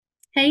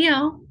Hey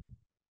y'all,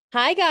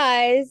 Hi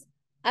guys,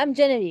 I'm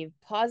Genevieve,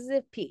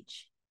 Positive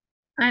Peach,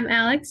 I'm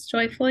Alex,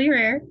 joyfully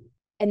rare,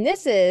 and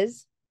this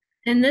is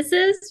and this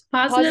is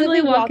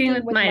Positively Positively Walking Walking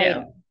with with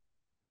Mito. Mito.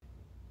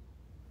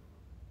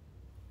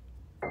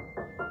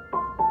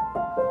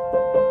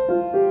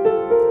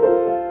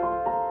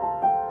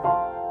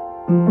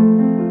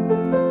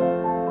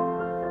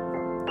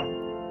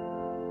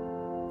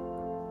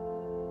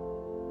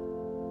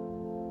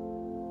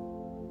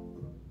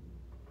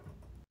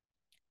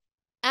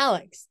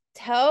 Alex,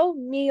 tell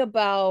me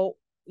about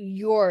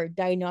your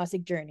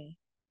diagnostic journey.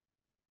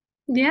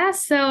 Yeah,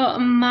 so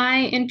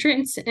my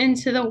entrance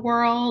into the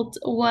world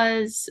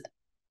was,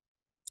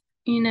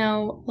 a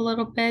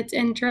little bit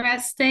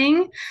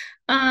interesting.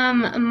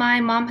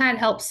 My mom had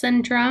HELP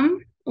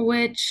syndrome,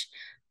 which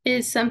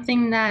is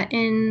something that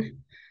in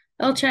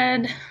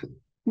LCHAD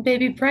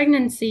baby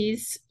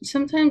pregnancies,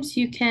 sometimes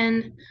you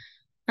can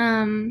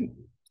um,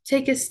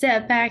 take a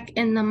step back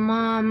and the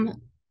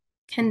mom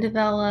can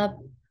develop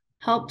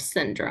HELP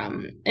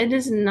syndrome. It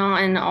is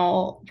not in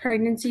all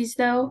pregnancies,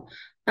 though.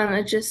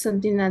 It's just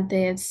something that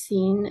they have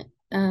seen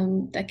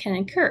that can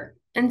occur.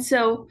 And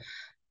so,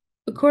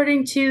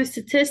 according to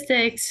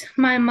statistics,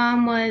 my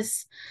mom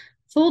was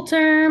full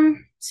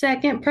term,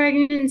 second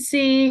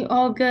pregnancy,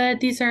 all good.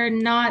 These are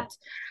not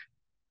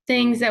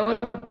things that would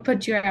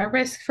put you at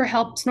risk for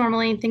HELPs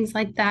normally and things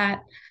like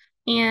that.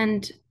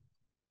 And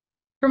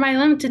for my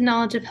limited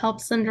knowledge of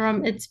HELP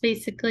syndrome, it's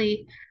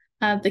basically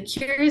the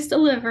curious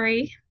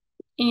delivery,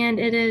 and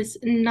it is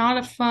not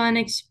a fun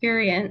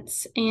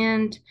experience,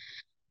 and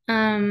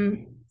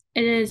um,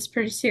 it is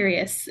pretty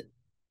serious.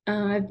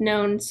 I've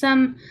known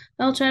some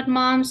LCHAD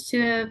moms to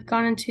have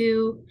gone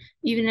into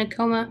even a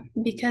coma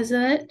because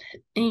of it,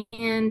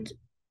 and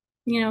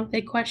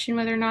they question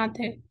whether or not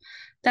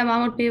that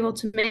mom would be able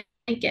to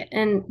make it.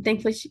 And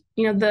thankfully,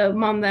 the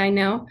mom that I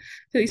know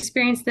who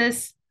experienced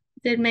this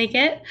did make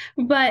it,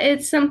 but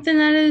it's something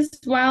that is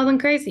wild and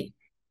crazy.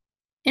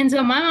 And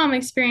so my mom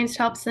experienced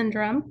HELP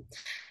syndrome,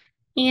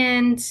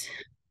 and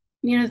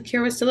the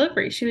cure was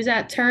delivery. She was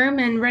at term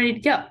and ready to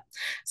go.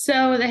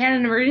 So they had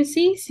an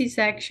emergency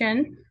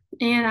C-section,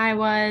 and I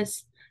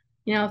was,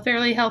 a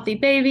fairly healthy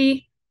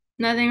baby.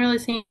 Nothing really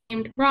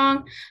seemed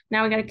wrong.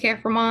 Now we got to care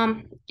for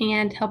mom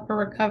and help her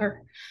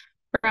recover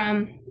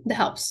from the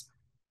HELPs.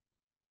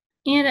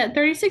 And at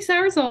 36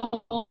 hours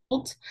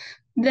old,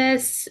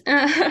 this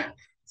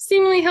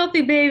seemingly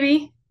healthy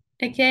baby,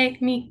 aka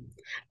me,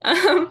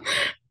 um,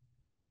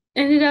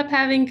 ended up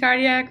having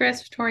cardiac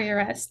respiratory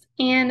arrest.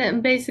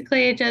 And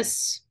basically,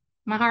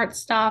 my heart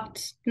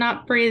stopped,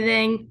 not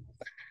breathing.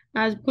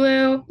 I was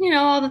blue,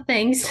 all the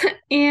things.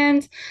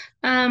 And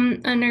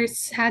a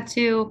nurse had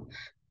to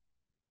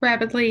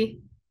rapidly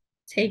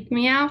take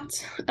me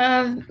out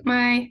of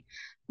my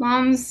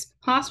mom's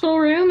hospital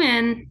room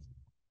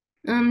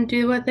and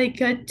do what they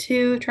could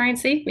to try and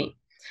save me.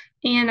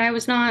 And I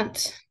was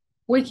not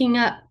waking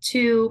up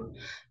to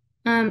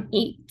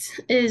eat,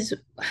 is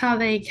how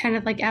they kind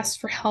of like asked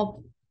for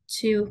help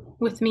to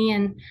with me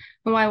and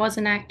why I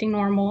wasn't acting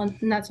normal,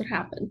 and that's what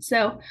happened.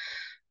 So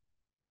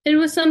it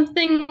was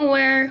something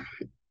where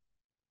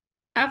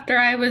after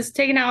I was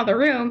taken out of the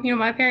room,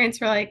 my parents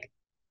were like,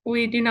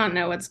 we do not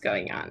know what's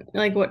going on,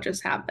 like what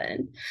just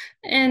happened.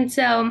 And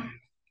so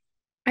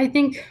I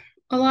think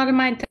a lot of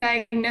my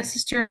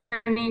diagnosis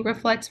journey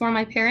reflects more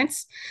my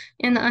parents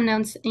and the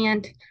unknowns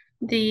and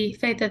the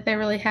faith that they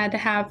really had to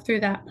have through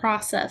that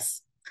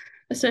process,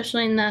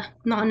 especially in the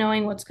not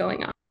knowing what's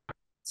going on.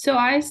 So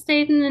I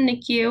stayed in the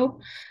NICU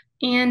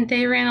and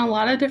they ran a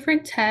lot of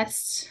different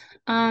tests.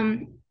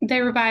 They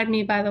revived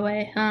me, by the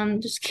way.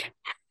 Just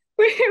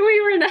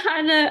we were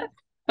not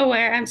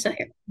aware. I'm still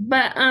here,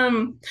 but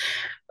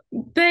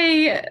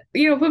they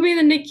put me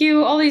in the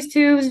NICU, all these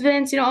tubes,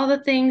 vents, all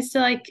the things to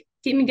like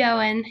keep me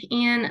going,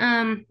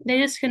 and they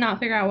just could not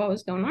figure out what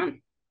was going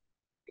on.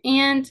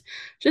 And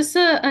just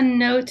a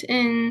note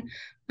in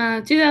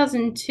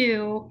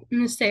 2002,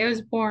 in the state I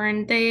was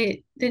born,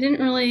 they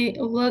didn't really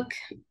look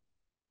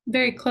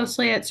very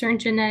closely at certain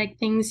genetic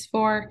things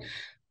for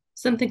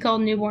something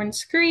called newborn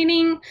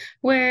screening,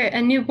 where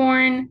a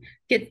newborn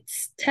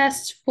gets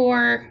tests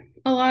for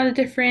a lot of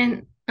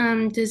different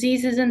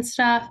diseases and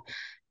stuff.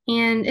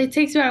 And it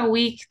takes about a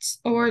week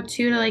or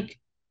two to like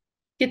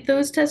get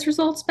those test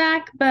results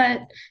back.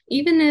 But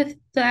even if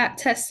that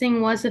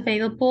testing was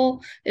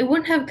available, it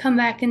wouldn't have come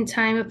back in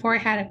time before I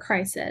had a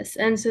crisis.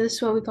 And so this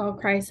is what we call a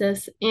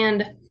crisis.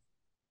 And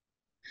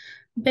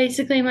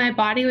basically, my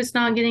body was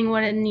not getting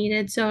what it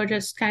needed, so it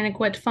just kind of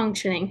quit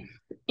functioning.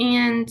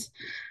 And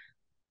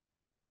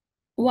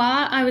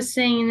while I was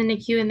staying in the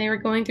NICU and they were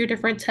going through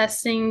different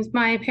testings,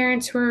 my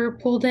parents were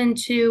pulled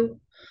into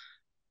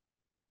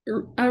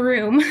a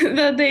room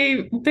that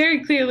they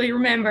very clearly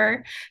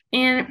remember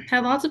and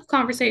had lots of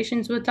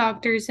conversations with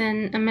doctors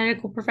and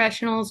medical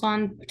professionals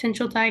on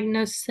potential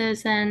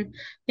diagnosis and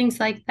things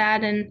like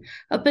that. And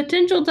a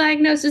potential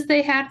diagnosis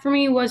they had for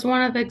me was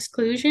one of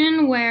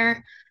exclusion,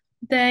 where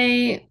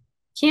they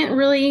can't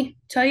really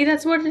tell you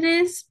that's what it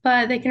is,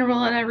 but they can rule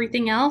out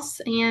everything else.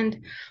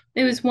 And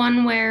it was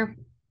one where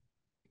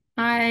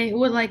I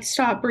would like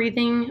stop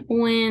breathing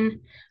when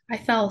I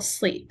fell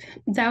asleep.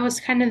 That was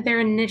kind of their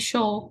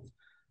initial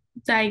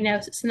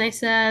diagnosis. And they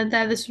said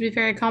that this would be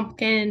very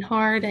complicated and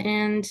hard,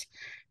 and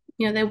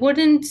they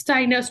wouldn't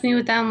diagnose me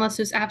with that unless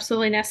it was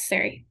absolutely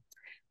necessary.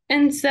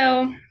 And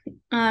so,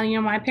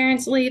 my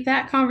parents leave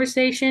that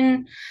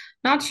conversation,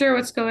 not sure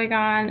what's going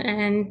on,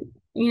 and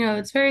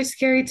it's a very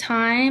scary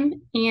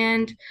time.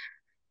 And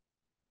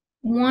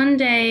one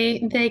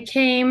day they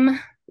came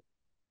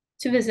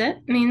to visit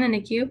me in the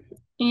NICU.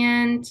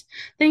 And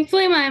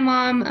thankfully, my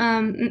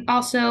mom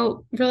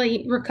also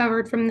really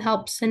recovered from the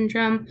HELP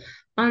syndrome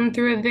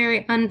through a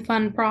very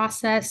unfun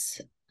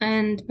process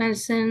and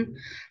medicine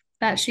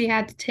that she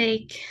had to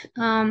take.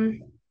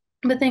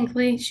 But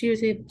thankfully, she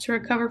was able to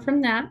recover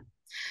from that.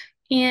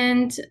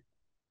 And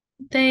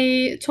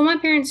they told my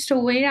parents to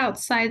wait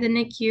outside the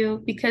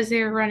NICU because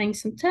they were running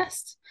some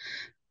tests.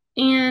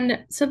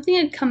 And something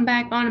had come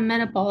back on a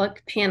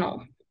metabolic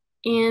panel.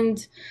 And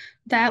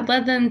that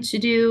led them to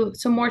do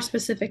some more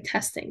specific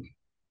testing.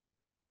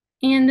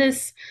 And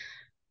this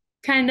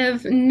kind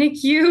of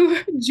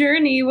NICU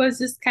journey was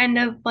this kind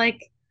of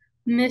like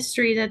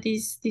mystery that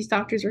these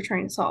doctors were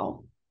trying to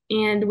solve.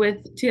 And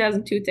with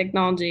 2002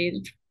 technology,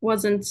 it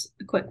wasn't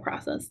a quick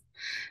process.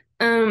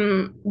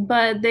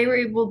 But they were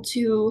able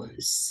to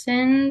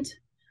send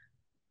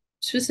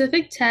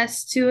specific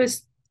tests to a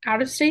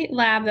out of state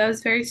lab that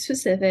was very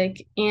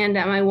specific. And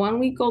at my 1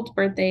 week old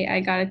birthday,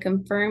 I got a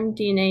confirmed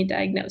DNA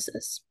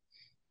diagnosis.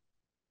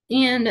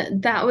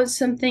 And that was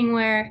something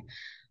where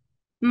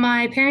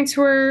my parents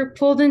were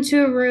pulled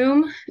into a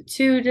room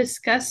to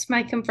discuss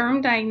my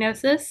confirmed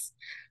diagnosis,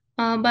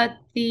 but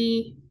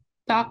the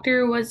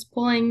doctor was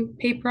pulling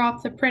paper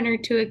off the printer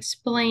to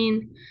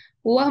explain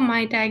what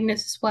my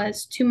diagnosis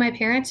was to my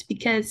parents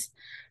because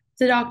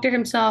the doctor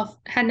himself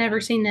had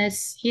never seen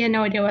this. He had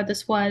no idea what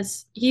this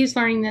was. He was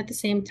learning at the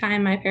same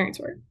time my parents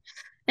were.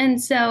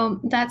 And so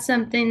that's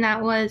something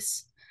that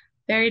was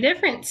very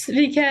different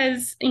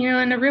because,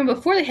 in the room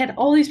before they had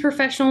all these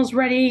professionals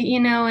ready,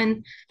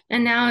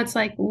 and now it's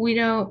like we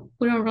don't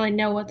really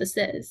know what this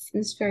is.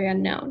 It's very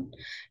unknown.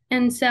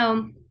 And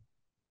so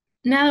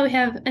now that we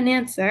have an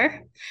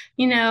answer,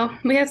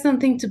 we have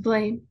something to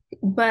blame,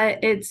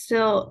 but it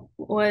still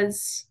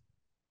was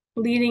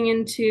leading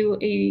into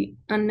a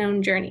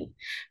unknown journey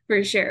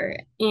for sure.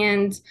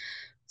 And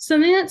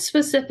something that's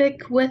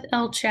specific with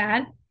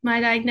LCHAD,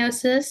 my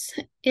diagnosis,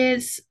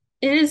 is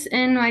it is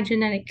in my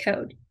genetic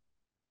code.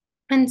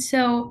 And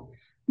so,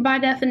 by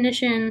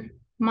definition,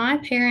 my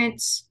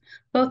parents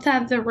both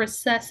have the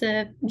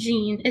recessive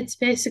gene. It's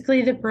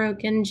basically the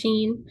broken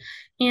gene.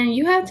 And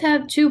you have to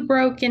have two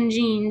broken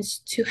genes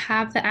to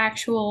have the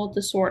actual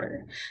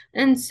disorder.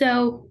 And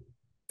so,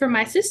 for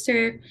my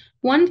sister,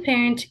 one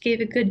parent gave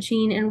a good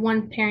gene and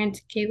one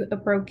parent gave a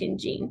broken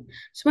gene.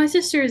 So, my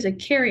sister is a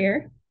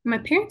carrier. My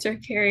parents are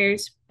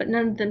carriers, but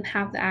none of them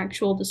have the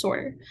actual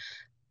disorder.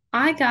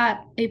 I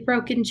got a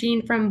broken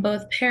gene from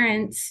both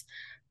parents,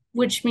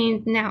 which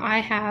means now I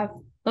have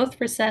both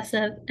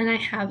recessive and I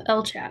have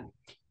LCHAD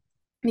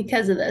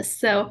because of this.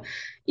 So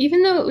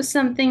even though it was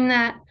something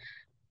that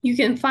you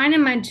can find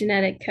in my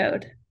genetic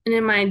code and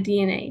in my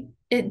DNA,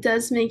 it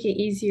does make it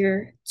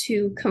easier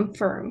to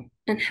confirm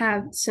and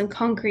have some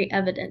concrete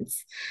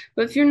evidence.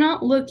 But if you're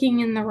not looking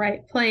in the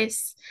right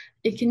place,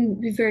 it can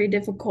be very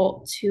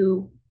difficult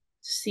to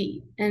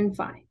see and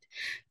find.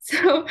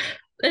 So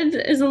it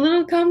is a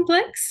little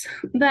complex,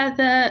 but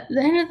at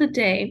the end of the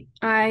day,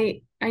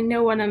 I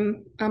know what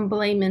I'm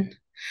blaming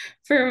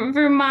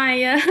for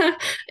my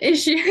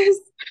issues,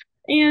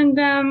 and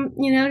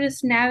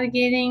just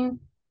navigating.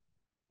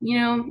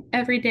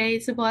 Every day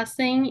is a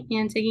blessing,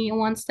 and taking it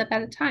one step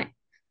at a time.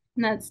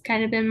 And that's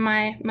kind of been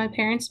my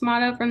parents'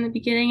 motto from the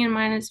beginning, and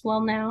mine as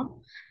well now.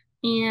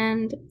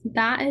 And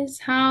that is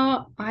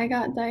how I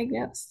got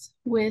diagnosed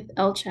with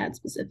LCHAD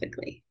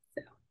specifically.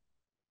 So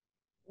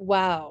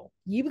Wow.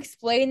 You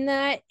explained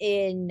that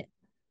in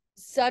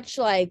such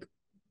like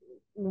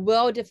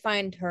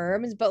well-defined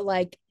terms, but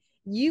like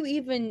you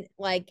even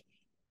like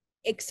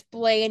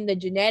explain the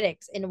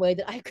genetics in a way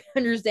that I could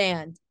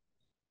understand.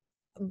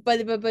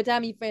 But by the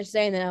time you finish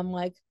saying that, I'm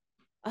like,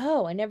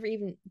 oh, I never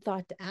even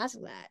thought to ask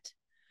that.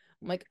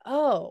 I'm like,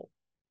 oh,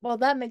 well,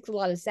 that makes a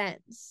lot of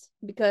sense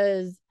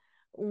because,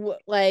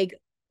 like,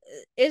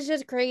 it's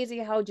just crazy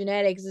how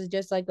genetics is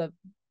just like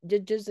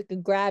just like a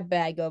grab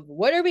bag of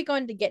what are we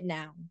going to get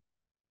now?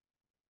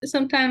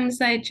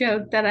 sometimes I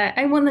joke that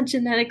I won the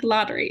genetic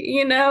lottery,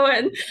 and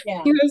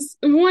Yeah.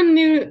 one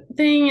new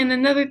thing and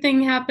another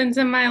thing happens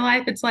in my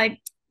life. It's like,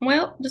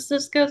 well,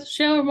 just goes to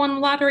show I won the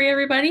lottery,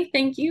 everybody.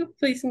 Thank you.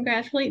 Please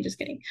congratulate. Just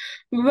kidding.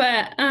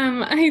 But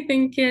I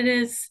think it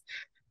is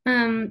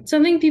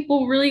something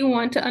people really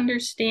want to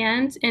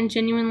understand and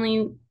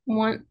genuinely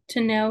want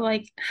to know,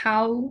 like,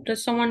 how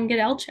does someone get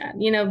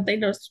LCHAD? They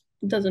just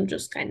doesn't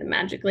just kind of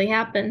magically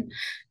happen.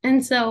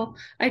 And so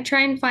I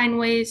try and find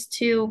ways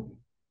to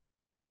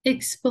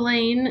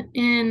explain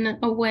in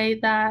a way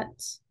that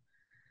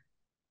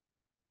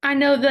I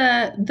know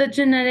the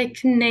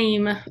genetic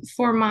name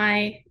for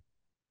my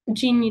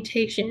gene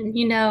mutation,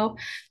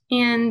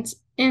 and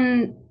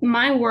in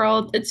my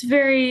world, it's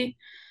very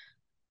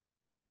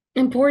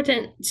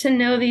important to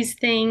know these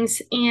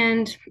things.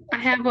 And I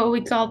have what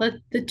we call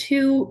the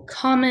two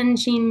common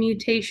gene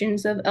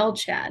mutations of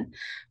LCHAD.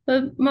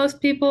 But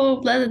most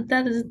people, that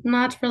does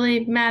not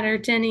really matter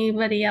to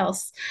anybody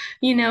else,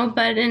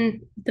 But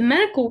in the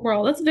medical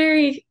world, it's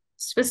very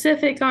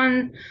specific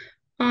on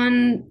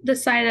the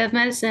side of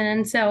medicine.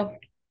 And so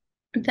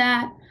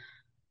that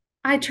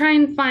I try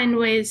and find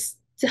ways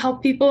to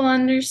help people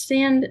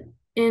understand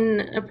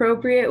in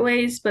appropriate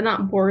ways, but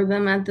not bore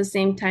them at the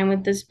same time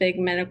with this big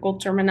medical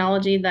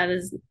terminology that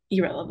is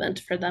irrelevant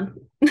for them.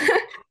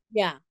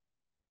 Yeah,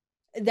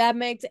 that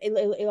makes a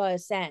lot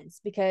of sense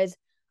because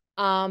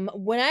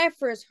when I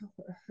first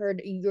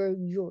heard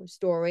your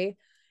story,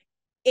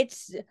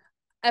 it's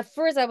at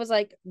first I was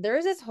like,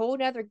 there's this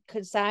whole other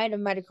side of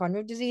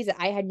mitochondrial disease that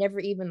I had never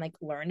even like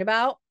learned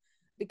about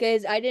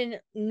because I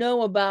didn't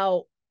know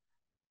about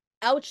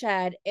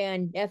LCHAD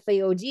and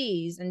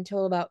FAODs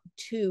until about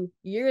 2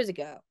 years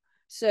ago.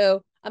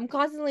 So I'm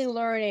constantly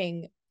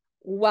learning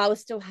while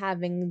still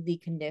having the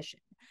condition.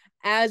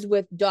 As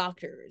with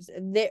doctors,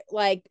 they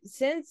like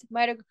since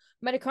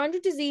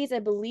mitochondrial disease, I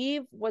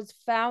believe, was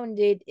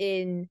founded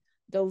in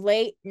the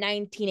late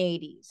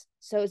 1980s.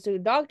 So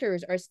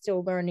doctors are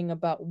still learning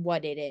about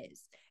what it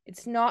is.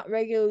 It's not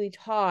regularly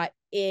taught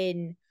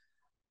in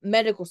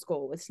medical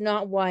school. It's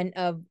not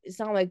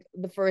like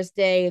the first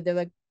day they're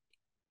like,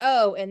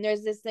 oh, and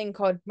there's this thing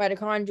called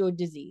mitochondrial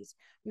disease.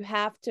 You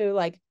have to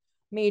like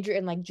major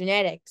in like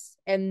genetics,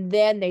 and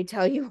then they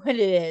tell you what it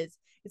is.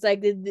 It's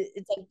like the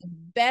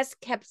best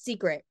kept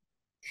secret.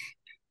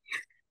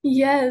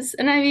 Yes,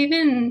 and I've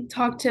even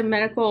talked to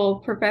medical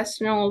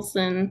professionals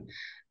and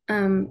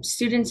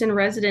students in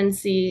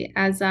residency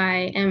as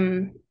I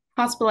am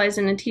hospitalized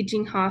in a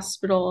teaching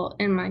hospital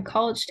in my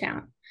college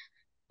town.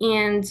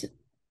 And,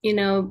 you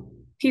know,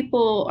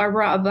 people are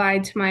brought by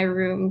to my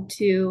room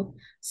to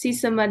see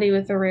somebody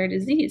with a rare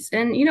disease.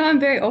 And, I'm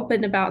very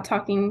open about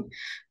talking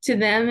to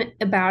them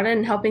about it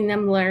and helping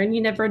them learn.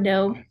 You never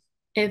know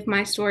if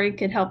my story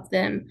could help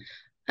them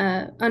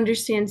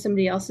understand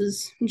somebody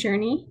else's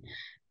journey.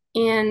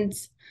 And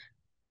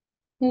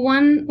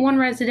one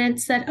resident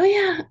said, "Oh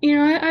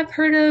yeah, I've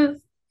heard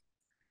of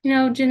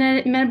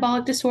genetic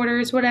metabolic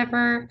disorders,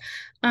 whatever.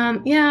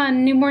 Yeah,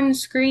 newborn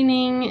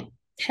screening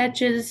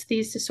catches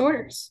these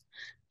disorders,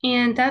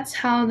 and that's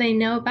how they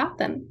know about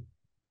them."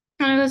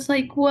 I was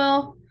like,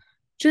 "Well,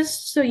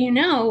 just so you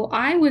know,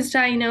 I was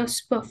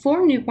diagnosed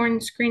before newborn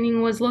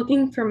screening was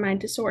looking for my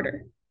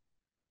disorder."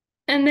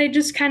 And they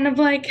just kind of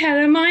like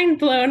had a mind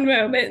blown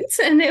moment.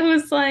 And it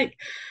was like,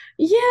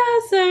 yeah,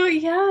 so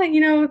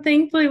yeah,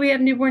 thankfully we have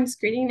newborn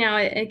screening now.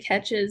 It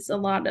catches a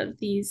lot of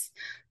these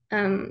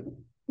um,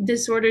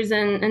 disorders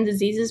and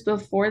diseases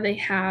before they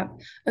have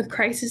a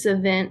crisis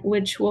event,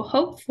 which will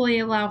hopefully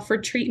allow for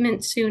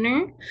treatment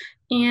sooner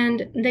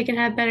and they can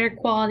have better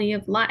quality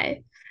of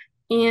life.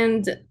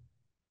 And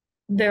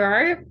there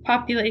are a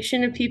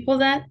population of people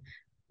that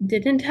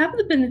didn't have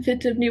the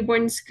benefit of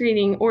newborn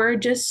screening or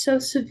just so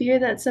severe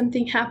that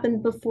something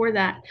happened before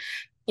that.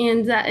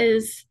 And that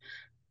is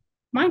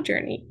my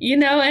journey,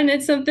 and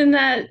it's something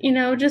that,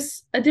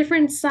 just a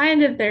different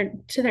side of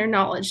their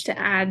knowledge to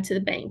add to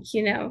the bank.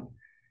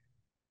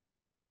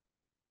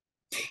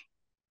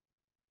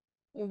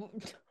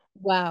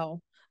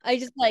 Wow. I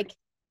just like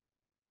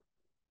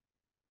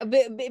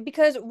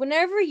because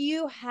whenever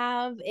you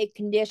have a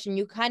condition,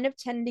 you kind of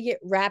tend to get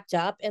wrapped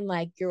up in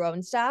like your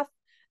own stuff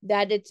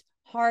that it's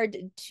hard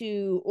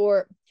to,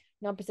 or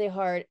not per se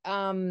hard.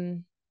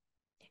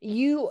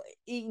 You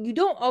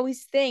don't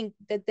always think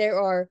that there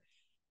are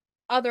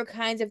other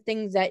kinds of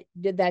things that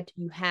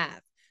you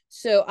have.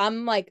 So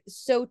I'm like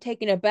so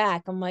taken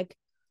aback. I'm like,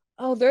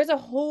 oh, there's a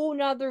whole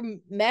nother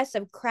mess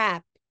of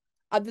crap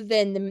other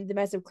than the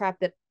mess of crap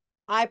that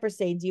I per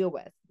se deal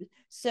with.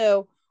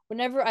 So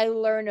whenever I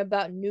learn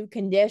about new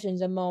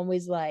conditions, I'm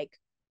always like,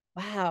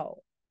 wow,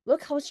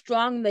 look how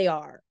strong they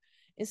are.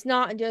 It's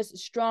not just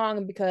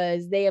strong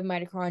because they have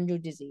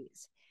mitochondrial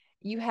disease.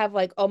 You have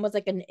like almost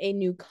like a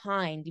new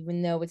kind,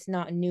 even though it's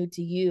not new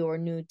to you or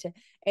new to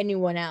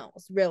anyone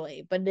else,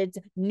 really, but it's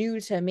new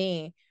to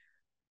me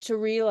to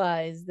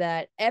realize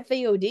that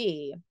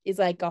FAOD is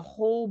like a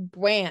whole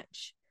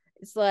branch.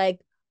 It's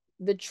like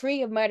the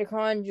tree of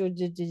mitochondrial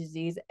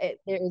disease.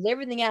 There's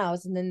everything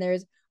else, and then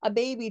there's a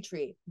baby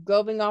tree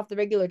growing off the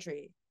regular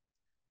tree.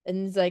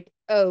 And it's like,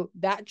 oh,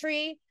 that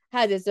tree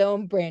has its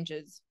own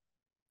branches.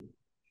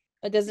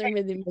 It doesn't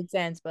really make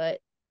sense,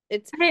 but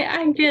it's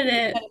I get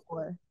a it.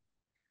 metaphor.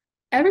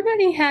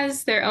 Everybody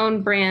has their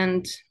own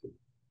brand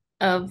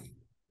of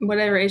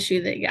whatever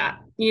issue they got,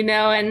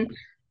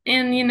 and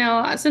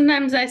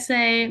sometimes I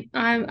say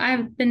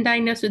I've been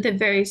diagnosed with a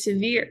very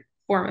severe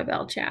form of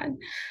LCHAD,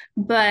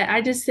 but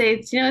I just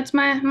say it's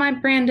my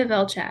brand of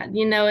LCHAD.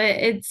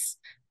 It's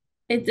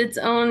it's its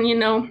own,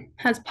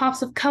 has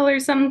pops of color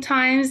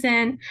sometimes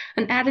and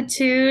an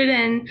attitude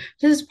and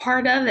just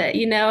part of it,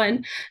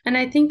 and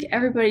I think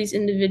everybody's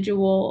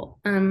individual,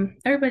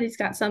 everybody's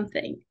got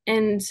something,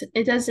 and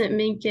it doesn't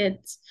make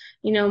it,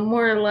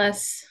 more or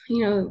less,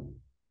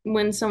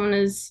 when someone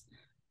is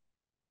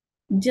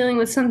dealing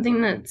with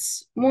something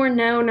that's more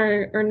known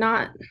or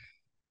not,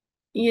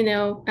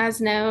 as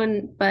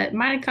known, but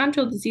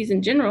mitochondrial disease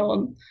in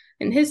general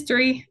in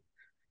history,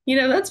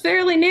 that's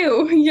fairly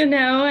new,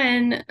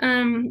 and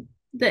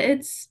that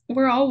it's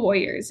we're all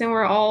warriors and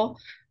we're all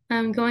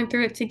going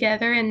through it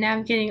together and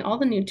navigating all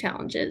the new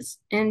challenges.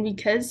 And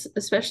because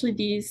especially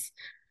these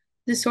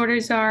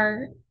disorders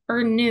are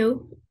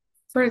new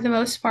for the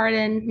most part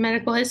in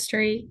medical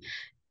history,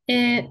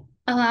 it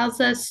allows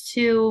us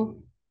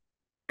to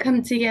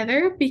come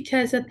together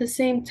because at the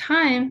same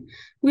time,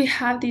 we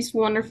have these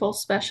wonderful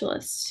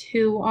specialists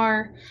who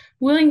are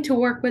willing to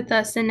work with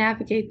us and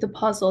navigate the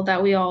puzzle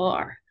that we all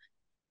are.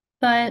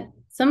 But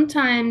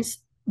sometimes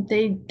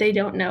they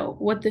don't know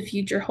what the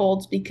future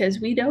holds because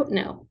we don't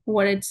know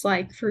what it's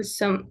like for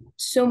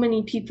so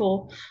many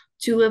people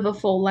to live a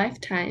full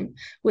lifetime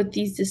with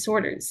these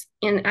disorders.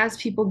 And as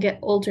people get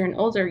older and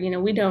older,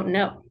 we don't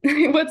know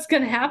what's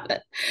going to happen.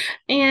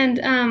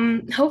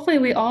 And hopefully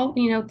we all,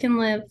 can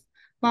live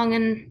long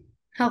and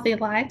healthy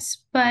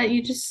lives, but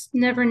you just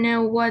never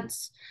know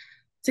what's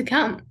to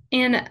come.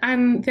 And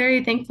I'm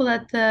very thankful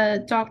that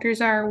the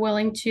doctors are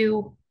willing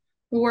to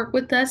work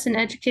with us and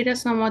educate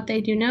us on what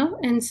they do know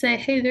and say,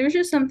 hey, there's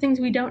just some things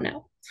we don't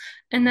know.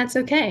 And that's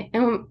okay.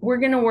 And we're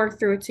going to work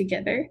through it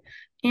together.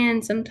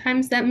 And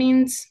sometimes that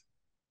means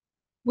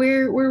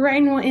we're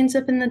writing what ends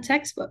up in the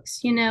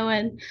textbooks,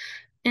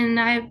 and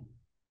I'm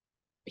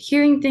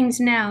hearing things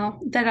now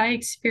that I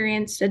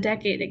experienced a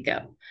decade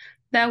ago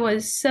that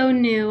was so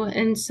new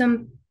and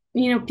some,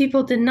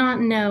 people did not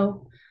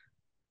know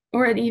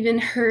or had even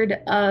heard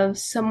of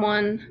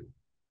someone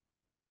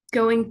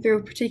going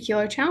through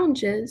particular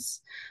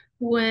challenges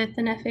with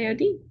an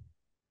FAOD.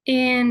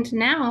 And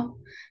now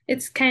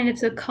it's kind of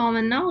the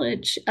common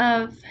knowledge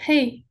of,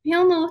 hey, be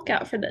on the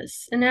lookout for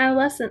this in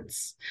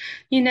adolescence,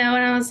 and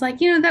I was like,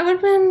 that would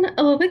have been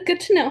a little bit good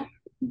to know.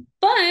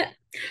 But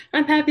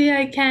I'm happy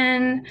I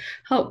can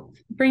help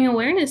bring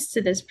awareness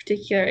to this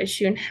particular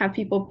issue and have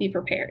people be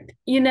prepared.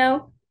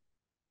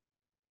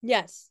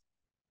 Yes.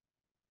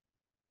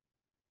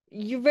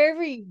 You're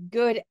very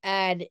good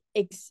at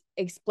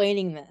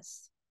explaining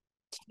this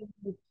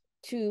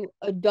to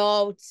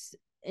adults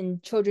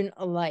and children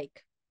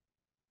alike.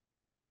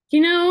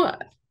 You know,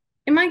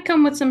 it might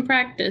come with some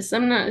practice.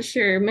 I'm not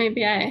sure.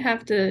 Maybe I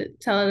have to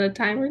tell it a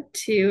time or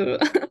two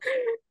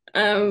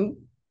um,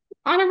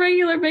 on a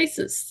regular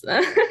basis.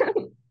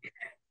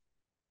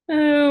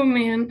 Oh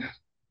man.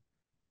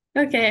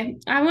 Okay,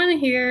 I want to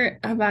hear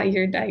about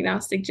your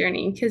diagnostic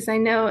journey because I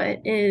know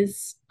it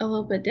is a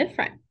little bit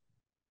different.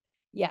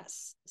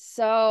 Yes.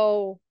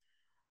 So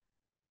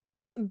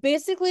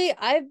basically,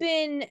 I've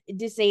been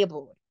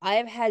disabled.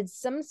 I've had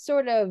some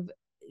sort of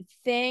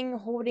thing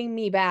holding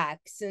me back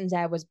since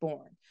I was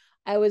born.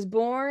 I was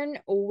born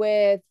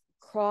with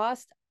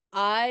crossed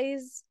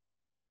eyes,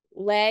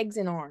 legs,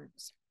 and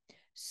arms.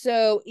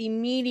 So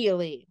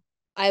immediately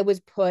I was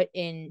put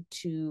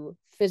into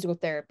physical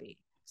therapy.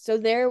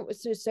 So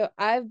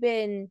I've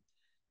been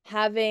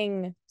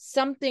having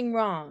something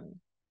wrong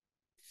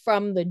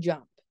from the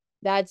jump.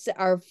 That's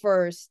our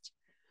first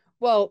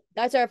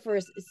that's our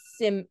first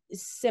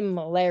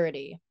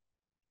similarity.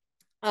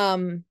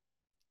 Um,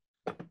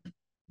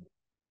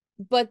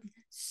 but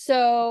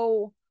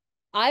so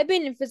I've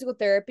been in physical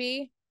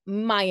therapy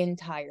my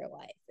entire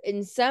life.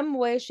 In some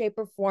way, shape,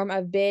 or form,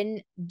 I've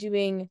been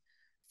doing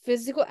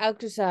physical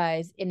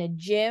exercise in a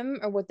gym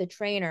or with a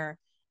trainer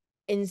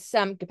in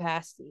some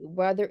capacity,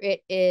 whether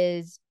it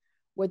is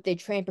with a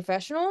trained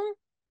professional,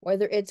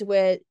 whether it's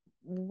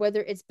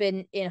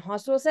been in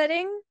hospital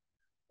setting,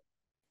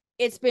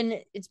 it's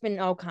been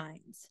all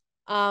kinds.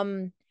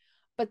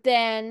 But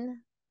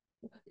then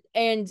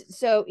and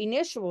so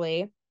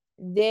initially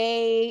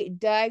they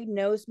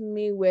diagnosed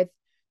me with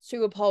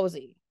cerebral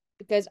palsy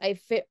because I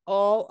fit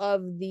all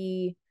of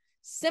the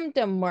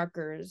symptom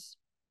markers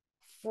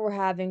for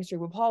having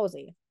cerebral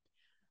palsy.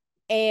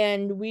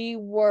 And we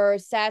were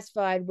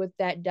satisfied with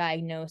that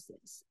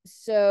diagnosis.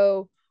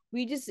 So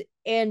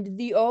and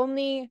the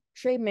only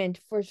treatment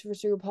for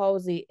cerebral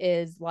palsy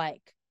is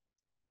like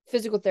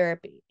physical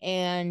therapy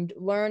and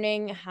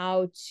learning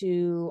how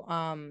to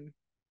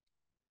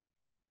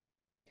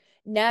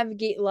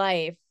navigate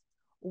life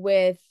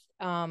with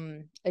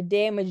a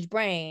damaged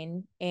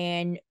brain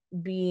and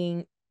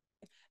being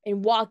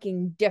and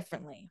walking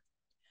differently.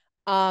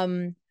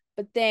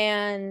 But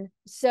then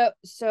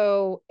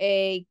so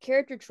a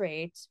character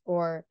trait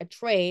or a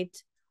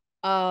trait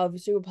of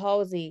cerebral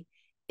palsy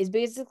is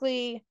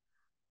basically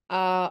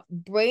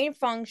brain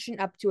function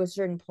up to a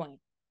certain point,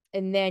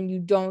 and then you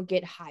don't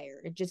get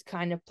higher. It just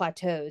kind of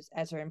plateaus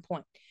at a certain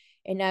point.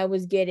 And I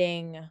was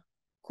getting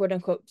quote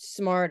unquote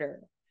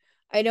smarter.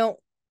 I don't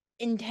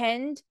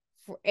intend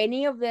for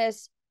any of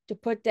this to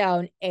put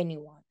down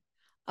anyone.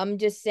 I'm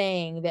just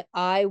saying that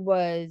I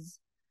was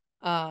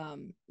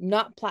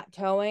not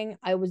plateauing.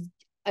 I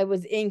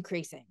was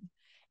increasing.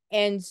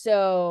 And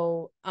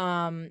so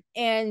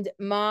and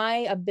my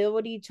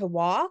ability to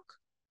walk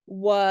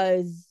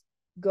was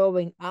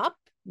going up,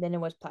 then it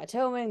was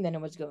plateauing, then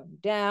it was going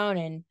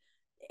down,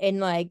 and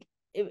like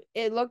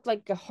it looked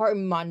like a heart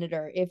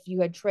monitor if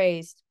you had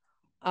traced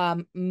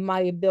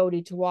my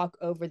ability to walk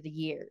over the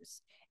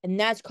years. And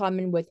that's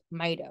common with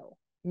Mito,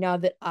 now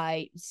that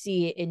I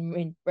see it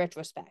in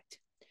retrospect.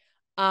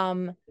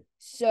 Um,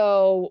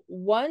 so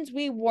once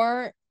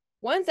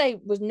I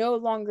was no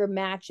longer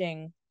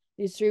matching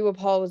the cerebral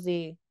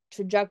palsy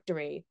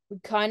trajectory, we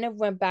kind of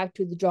went back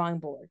to the drawing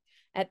board.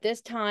 At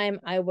this time,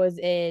 I was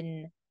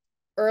in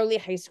early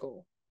high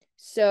school.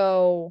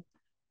 So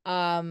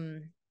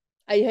um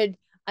I had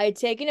I had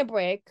taken a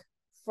break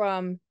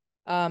from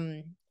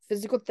um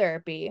physical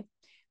therapy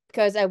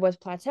because I was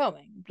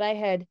plateauing, but I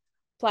had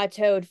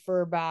plateaued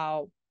for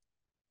about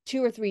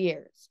 2 or 3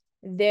 years.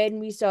 Then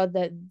we saw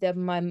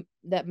that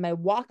my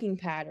walking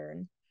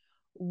pattern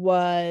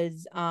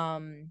was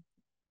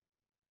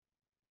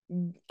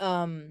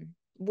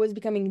was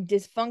becoming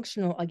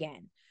dysfunctional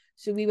again.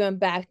 So we went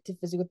back to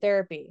physical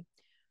therapy.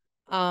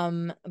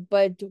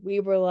 But we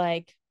were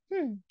like,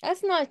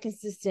 that's not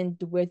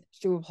consistent with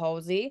cerebral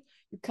palsy.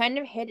 You kind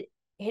of hit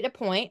a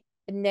point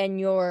and then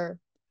you're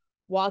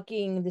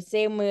walking the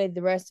same way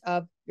the rest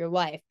of your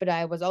life. But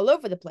I was all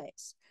over the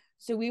place.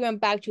 So we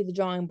went back to the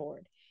drawing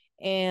board,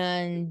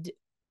 and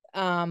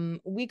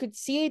we could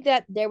see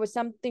that there was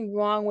something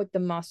wrong with the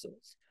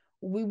muscles.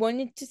 We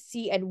wanted to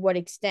see at what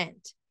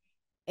extent.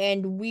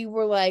 And we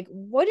were like,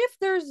 what if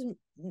there's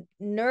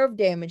nerve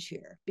damage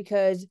here?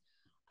 Because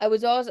I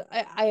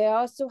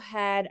also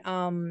had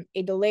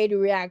a delayed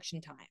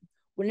reaction time.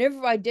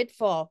 Whenever I did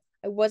fall,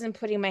 I wasn't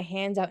putting my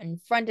hands out in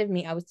front of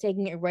me. I was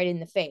taking it right in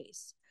the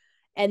face.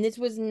 And this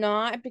was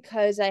not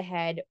because I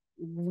had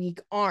weak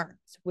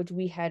arms, which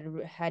we had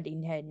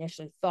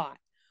initially thought.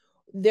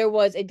 There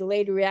was a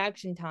delayed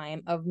reaction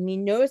time of me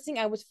noticing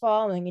I was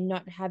falling and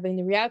not having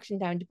the reaction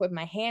time to put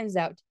my hands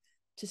out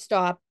to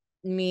stop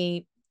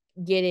me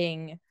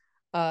getting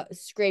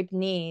scraped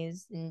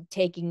knees and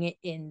taking it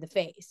in the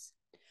face.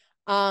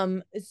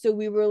 So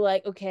we were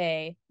like,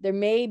 okay, there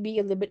may be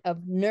a little bit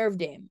of nerve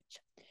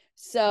damage.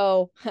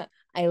 So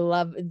I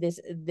love this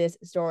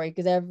story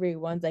because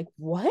everyone's like,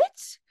 what?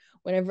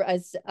 Whenever I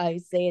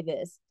say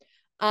this.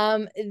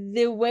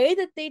 The way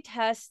that they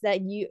test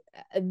that you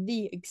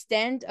the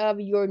extent of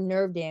your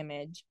nerve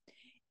damage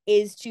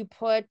is to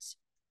put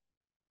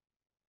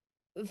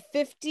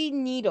 50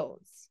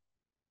 needles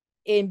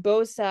in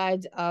both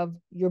sides of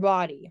your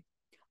body,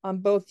 on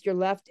both your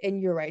left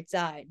and your right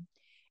side.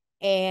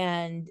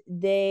 And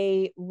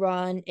they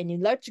run an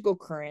electrical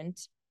current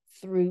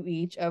through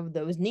each of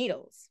those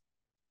needles.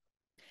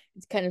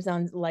 It kind of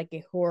sounds like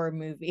a horror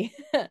movie.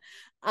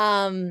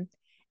 um,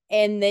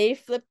 and they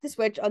flipped the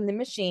switch on the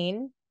machine,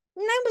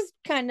 and I was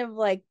kind of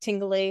like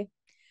tingly.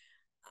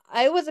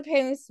 I was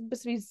apparently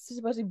supposed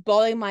to be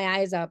bawling my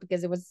eyes out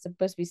because it was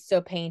supposed to be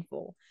so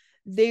painful.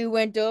 They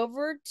went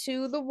over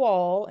to the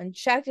wall and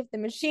checked if the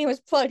machine was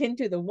plugged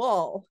into the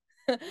wall.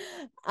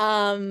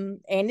 And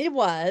it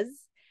was.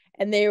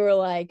 And they were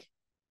like,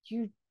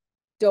 "You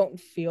don't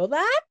feel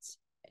that?"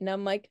 And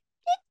I'm like,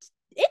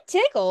 it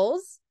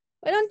tickles.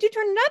 Why don't you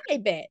turn it up a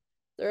bit?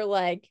 They're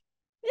like,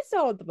 it's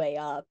all the way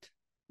up.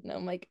 And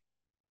I'm like,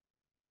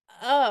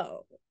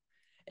 oh.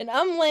 And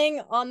I'm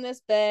laying on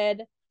this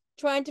bed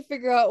trying to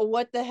figure out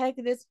what the heck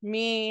this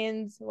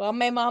means while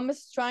my mom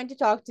is trying to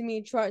talk to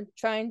me,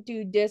 trying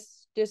to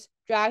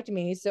distract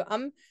me. So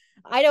I'm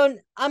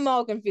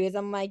all confused.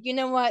 I'm like, you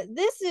know what?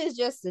 This is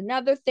just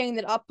another thing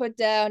that I'll put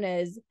down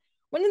as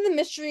one of the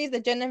mysteries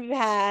that Genevieve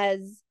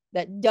has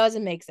that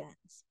doesn't make sense.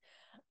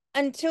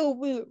 Until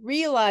we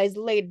realized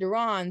later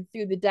on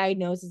through the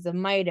diagnosis of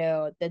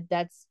Mito that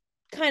that's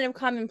kind of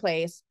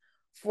commonplace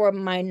for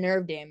my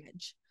nerve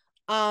damage.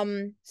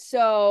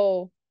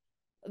 So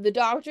the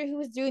doctor who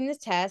was doing this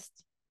test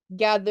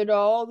gathered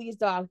all these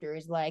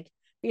doctors, like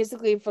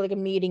basically for like a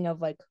meeting of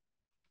like,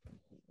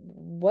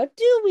 what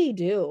do we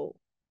do?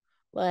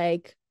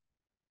 Like,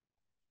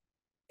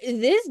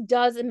 this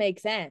doesn't make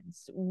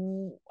sense.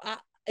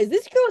 Is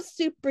this girl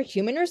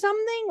superhuman or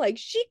something? Like,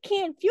 she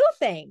can't feel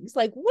things.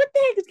 Like, what the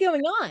heck is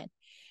going on?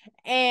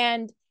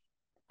 And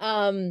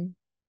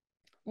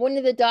one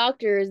of the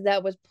doctors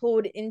that was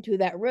pulled into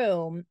that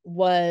room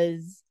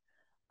was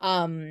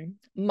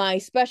my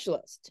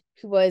specialist,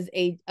 who was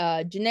a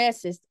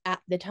geneticist at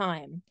the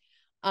time.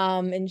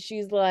 And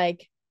she's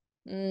like,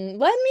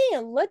 let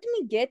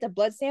me get a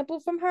blood sample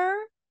from her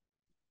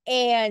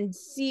and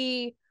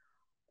see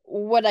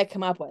what I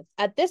come up with.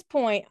 At this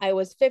point, I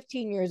was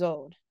 15 years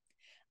old.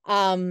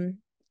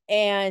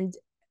 And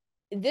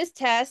this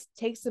test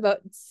takes about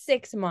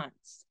 6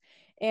 months.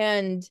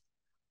 And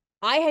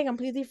I had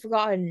completely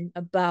forgotten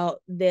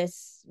about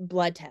this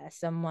blood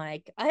test. I'm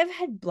like, I've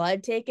had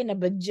blood taken a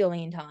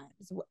bajillion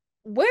times.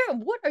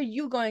 What are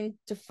you going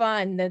to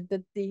find that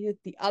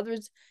the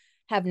others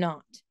have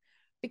not?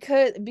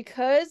 Because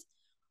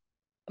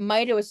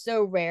Mito is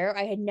so rare.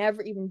 I had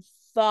never even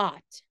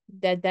thought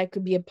that that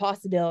could be a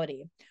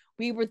possibility.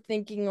 We were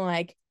thinking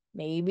like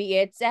maybe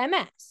it's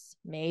MS,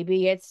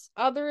 maybe it's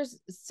others.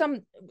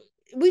 Some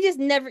we just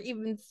never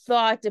even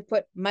thought to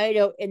put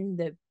Mito in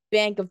the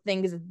bank of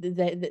things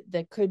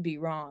that could be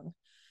wrong.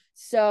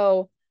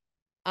 So,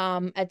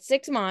 at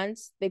 6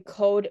 months, they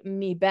called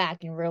me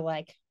back and we're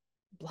like,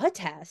 blood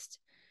test.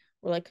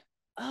 We're like,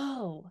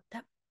 oh,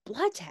 that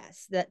blood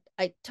test that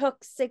I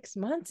took 6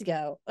 months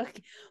ago.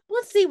 Okay,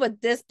 let's see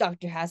what this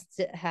doctor has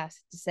to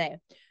say.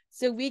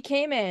 So we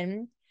came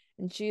in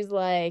and she's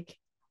like,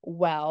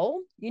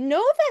 well, you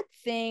know that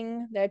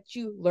thing that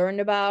you learned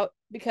about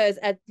because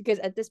at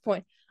this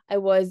point I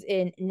was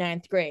in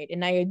ninth grade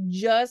and I had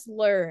just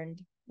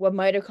learned what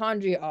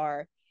mitochondria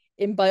are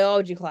in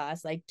biology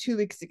class like 2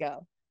 weeks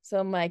ago. So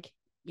I'm like,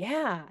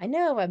 yeah, I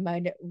know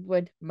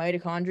what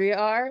mitochondria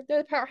are. They're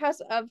the powerhouse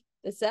of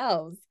the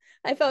cells.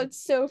 I felt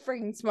so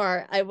freaking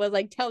smart. I was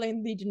like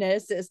telling the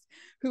geneticist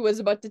who was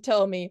about to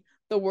tell me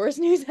the worst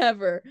news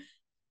ever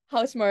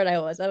how smart I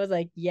was. I was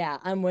like, yeah,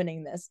 I'm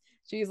winning this.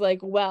 She's like,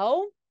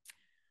 well,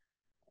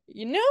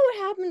 you know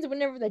what happens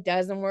whenever that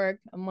doesn't work?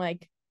 I'm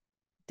like,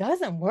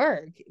 doesn't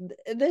work.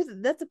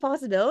 That's a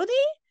possibility.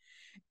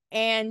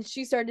 And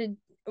she's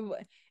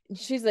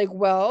like,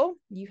 well,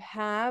 you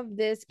have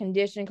this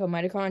condition called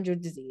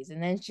mitochondrial disease.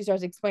 And then she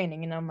starts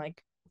explaining, and I'm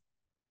like,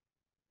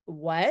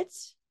 what?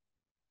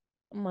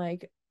 I'm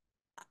like,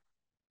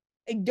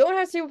 I don't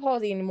have cerebral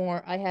palsy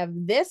anymore. I have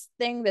this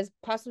thing that's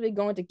possibly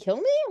going to kill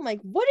me. I'm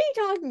like, what are you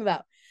talking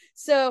about?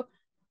 So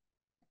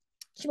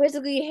she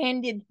basically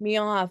handed me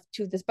off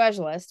to the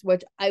specialist,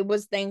 which I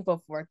was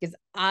thankful for because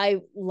I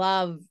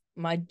love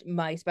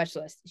my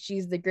specialist.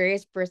 She's the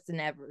greatest person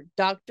ever.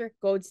 Dr.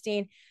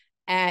 Goldstein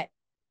at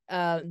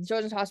the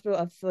Children's Hospital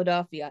of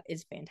Philadelphia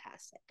is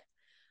fantastic.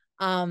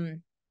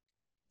 Um,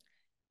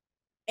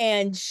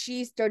 and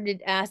she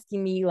started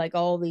asking me like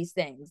all these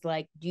things,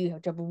 like, do you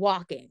have trouble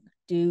walking?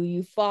 Do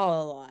you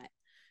fall a lot?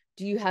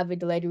 Do you have a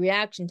delayed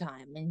reaction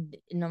time? And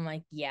I'm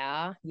like,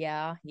 yeah,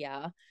 yeah,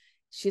 yeah.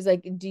 She's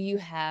like, do you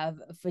have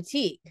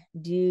fatigue?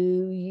 Do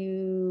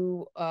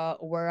you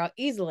wear out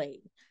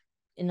easily?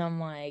 And I'm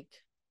like,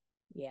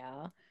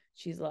 yeah.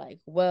 She's like,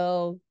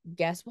 well,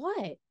 guess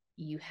what?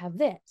 You have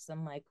this.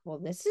 I'm like, well,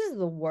 this is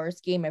the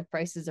worst game of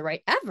Price is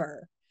Right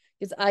ever.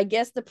 Because I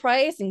guessed the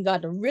price and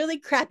got a really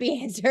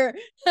crappy answer.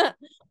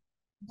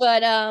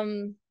 But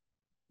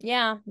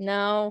yeah,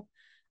 no,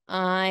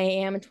 I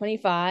am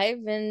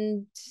 25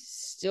 and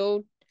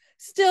still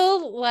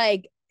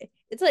like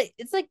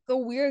it's like a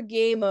weird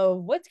game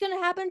of what's gonna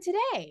happen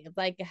today.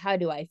 Like, how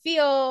do I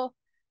feel?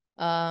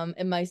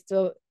 Am I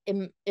still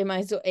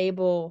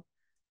able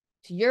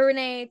to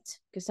urinate?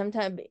 Because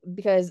sometimes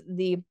because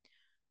the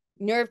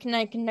nerve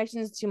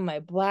connections to my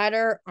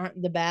bladder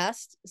aren't the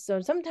best.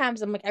 So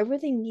sometimes I'm like, I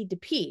really need to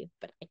pee,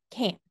 but I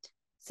can't.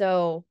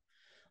 So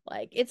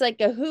like it's like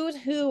a who's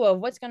who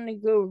of what's gonna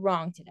go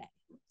wrong today.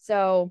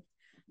 So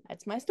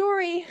that's my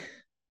story.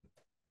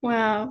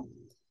 Wow.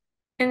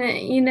 And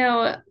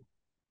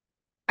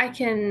I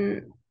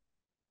can,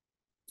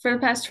 for the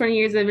past 20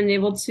 years, I've been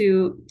able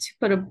to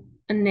put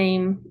a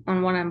name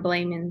on what I'm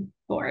blaming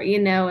for,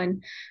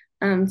 and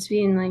to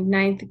be in like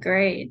ninth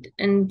grade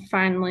and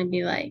finally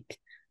be like,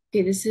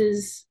 okay, this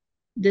is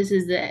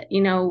it.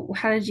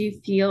 How did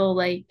you feel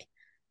like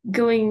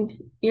going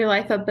your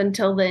life up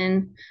until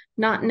then,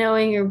 not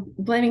knowing or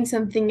blaming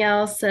something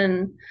else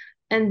and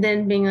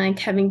then being like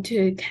having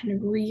to kind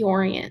of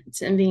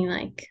reorient and being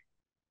like,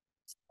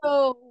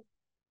 So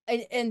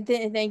and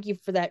thank you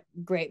for that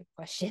great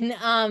question.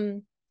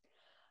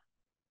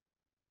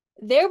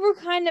 There were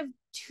kind of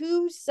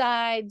two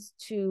sides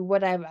to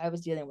what I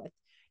was dealing with.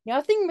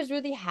 Nothing was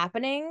really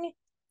happening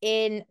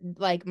in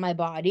like my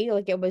body.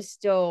 Like it was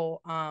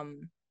still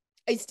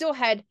I still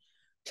had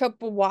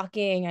trouble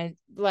walking and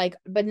like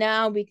but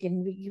now we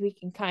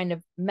can kind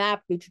of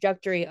map the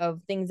trajectory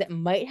of things that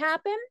might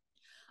happen.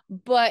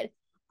 But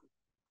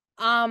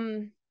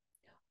um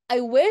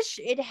I wish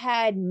it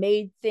had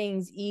made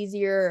things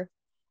easier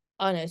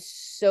on a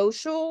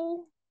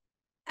social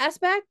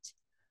aspect,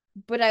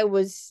 but I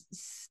was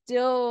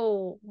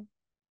still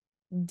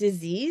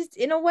diseased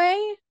in a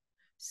way.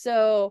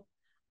 So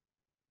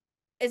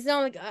it's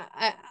not like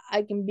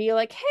I can be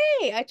like,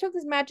 hey, I took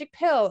this magic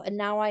pill and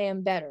now I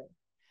am better.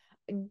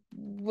 I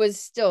was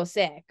still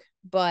sick,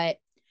 but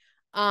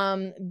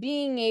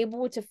being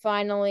able to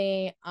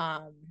finally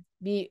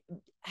be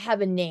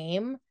have a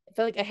name, I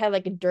feel like I had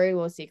like a dirty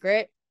little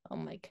secret.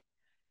 I'm like,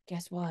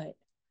 guess what?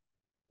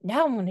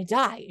 Now I'm gonna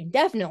die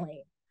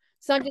indefinitely.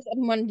 It's not just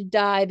I'm going to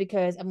die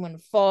because I'm going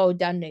to fall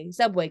down the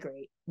subway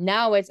grate.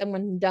 Now it's I'm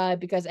going to die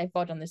because I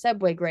fall down the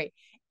subway grate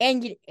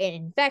and get an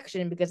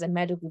infection because I'm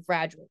medically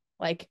fragile.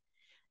 Like,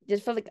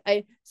 just felt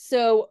like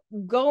so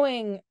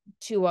going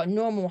to a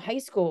normal high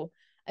school,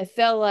 I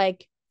felt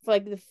like for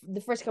like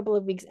the first couple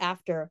of weeks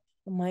after,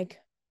 I'm like,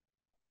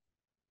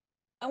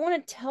 I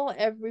want to tell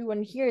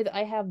everyone here that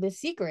I have this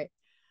secret,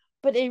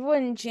 but it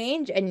wouldn't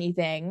change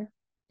anything.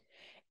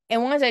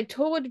 And once I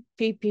told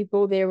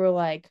people, they were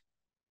like,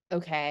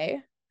 okay.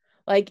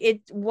 Like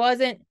it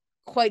wasn't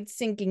quite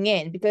sinking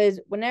in because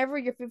whenever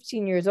you're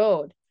 15 years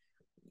old,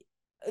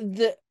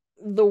 the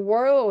the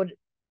world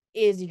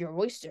is your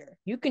oyster.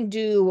 You can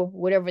do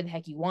whatever the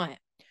heck you want.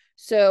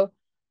 So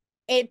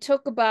it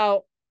took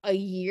about a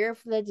year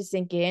for that to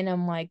sink in.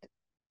 I'm like,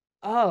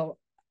 oh,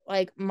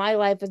 like my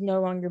life is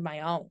no longer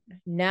my own.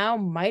 Now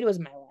Mito is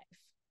my life.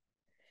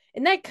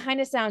 And that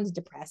kind of sounds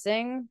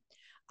depressing.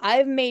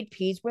 I've made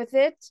peace with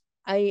it.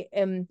 I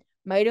am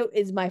Mito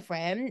is my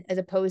friend as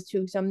opposed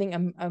to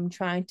something I'm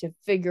trying to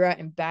figure out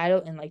and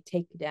battle and like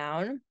take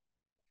down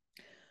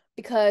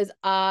because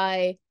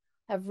I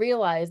have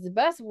realized the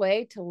best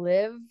way to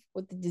live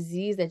with the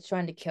disease that's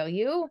trying to kill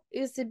you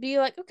is to be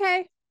like,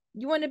 okay,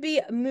 you want to be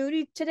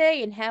moody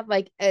today and have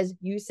like as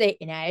you say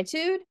an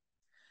attitude?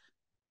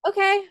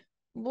 Okay,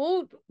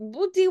 we'll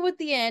deal with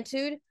the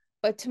attitude,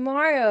 but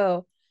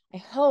tomorrow I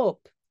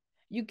hope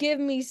you give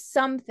me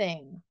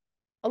something,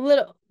 a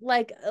little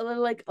like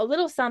a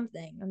little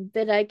something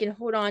that I can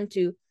hold on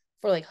to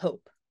for like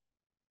hope.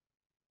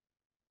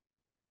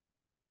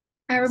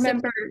 I Simple.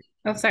 remember,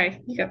 oh,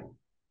 sorry, you go.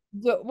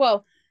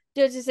 Well,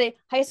 just to say,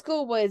 high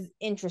school was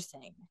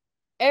interesting.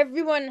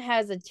 Everyone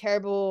has a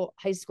terrible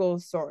high school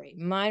story.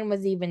 Mine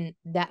was even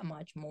that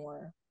much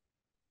more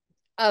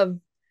of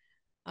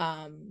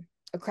a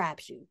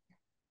crapshoot.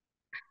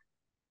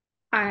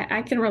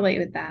 I can relate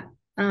with that.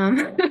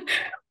 Um,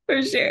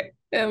 for sure.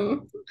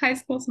 High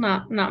school's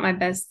not my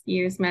best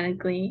years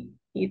medically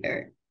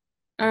either.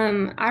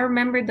 I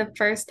remember the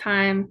first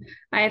time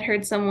I had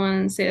heard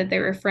someone say that they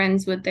were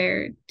friends with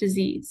their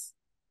disease.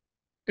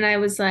 And I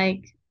was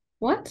like,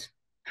 what?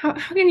 How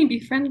can you be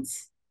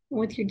friends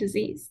with your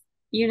disease?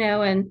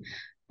 And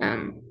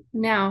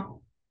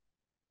now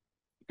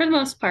for the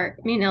most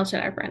part, me and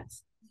Elshad are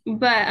friends.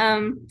 But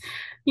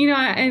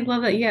I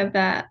love that you have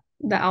the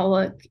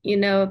outlook,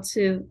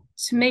 to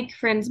make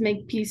friends,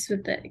 make peace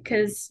with it,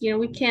 because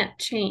we can't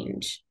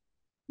change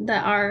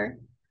that our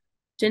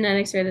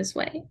genetics are this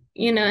way,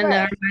 and that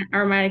Right.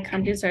 our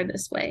mitochondria are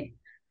this way.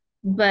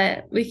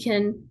 But we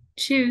can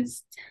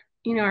choose,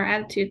 our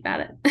attitude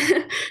about it,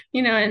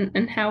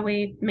 and how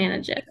we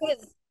manage it.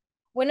 Because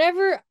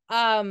whenever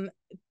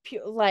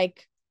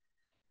like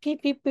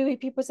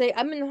people say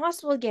I'm in the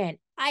hospital again.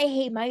 I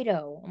hate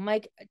Mito. I'm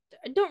like,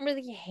 I don't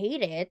really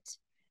hate it.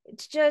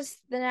 It's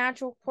just the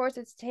natural course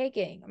it's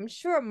taking. I'm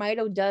sure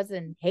Mito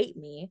doesn't hate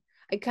me.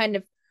 I kind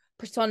of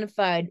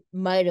personified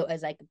Mito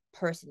as like a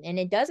person, and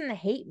it doesn't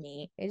hate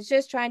me. It's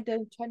just trying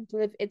to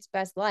live its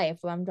best life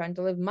while I'm trying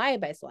to live my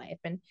best life,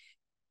 and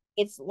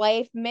its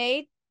life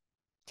may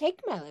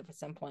take my life at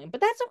some point,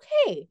 but that's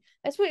okay.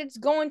 That's what it's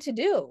going to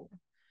do.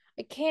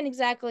 I can't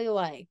exactly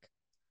like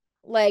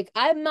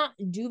I'm not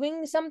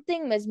doing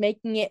something that's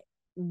making it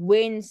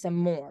win some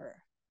more.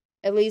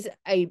 At least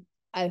I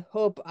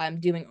hope I'm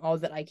doing all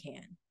that I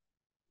can.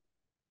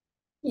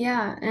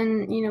 Yeah,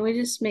 and we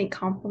just make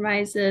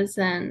compromises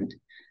and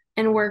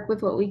work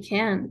with what we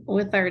can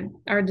with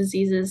our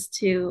diseases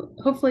to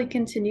hopefully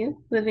continue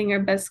living our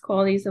best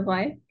qualities of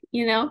life.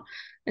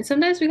 And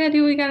sometimes we gotta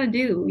do what we gotta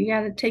do. We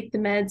gotta take the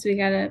meds, we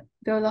gotta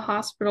go to the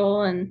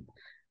hospital, and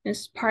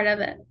it's part of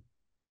it.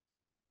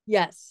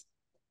 Yes.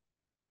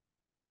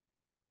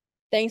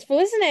 Thanks for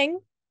listening.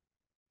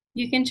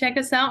 You can check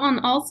us out on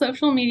all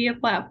social media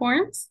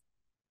platforms.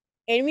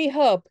 And we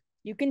hope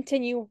you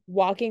continue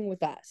walking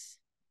with us.